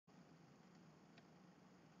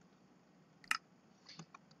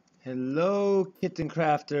Hello, kitten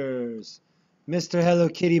crafters. Mr. Hello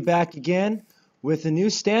Kitty back again with a new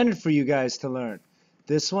standard for you guys to learn.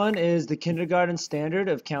 This one is the kindergarten standard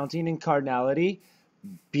of counting and cardinality,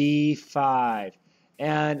 B5.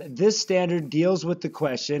 And this standard deals with the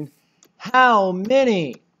question, how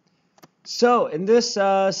many? So in this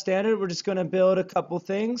standard, we're just going to build a couple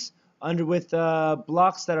things. With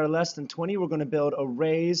blocks that are less than 20, we're going to build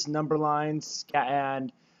arrays, number lines,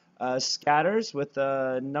 and scatters with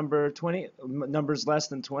numbers less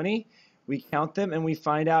than 20. We count them and we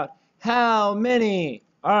find out how many.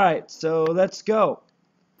 All right, so let's go.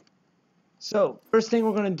 So first thing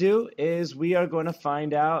we're going to do is we are going to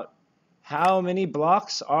find out how many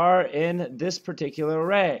blocks are in this particular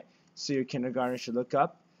array. So your kindergartner should look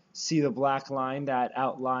up, see the black line that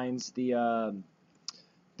outlines the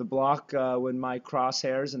block when my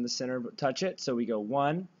crosshairs in the center touch it. So we go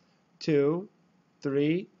 1, 2,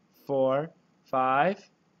 3, 4, 5,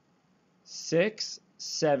 6,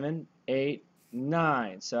 7, 8,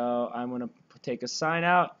 9. So I'm going to take a sign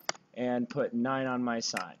out and put 9 on my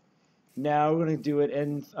sign. Now we're going to do it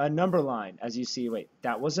in a number line. As you see, wait,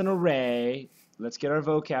 that was an array. Let's get our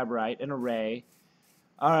vocab right, an array.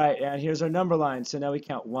 All right, and here's our number line. So now we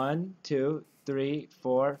count 1, 2, 3,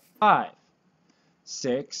 4, 5,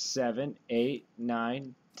 6, 7, 8,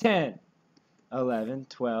 9, 10, 11,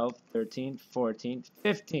 12, 13, 14,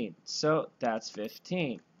 15. So that's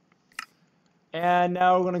 15. And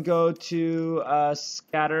now we're going to go to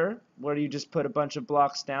scatter, where you just put a bunch of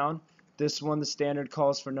blocks down. This one, the standard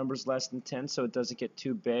calls for numbers less than 10, so it doesn't get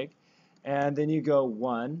too big. And then you go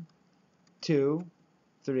 1, 2,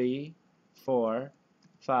 3, 4,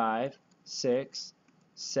 5, 6,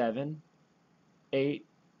 7, 8,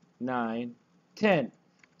 9, 10.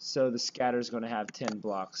 So the scatter is going to have 10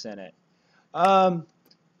 blocks in it.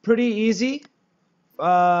 Pretty easy.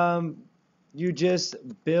 You just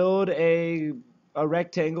build a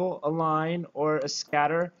rectangle, a line, or a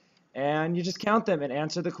scatter, and you just count them and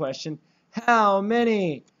answer the question, how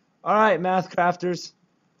many? All right, math crafters.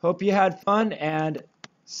 Hope you had fun and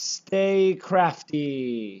stay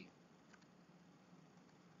crafty.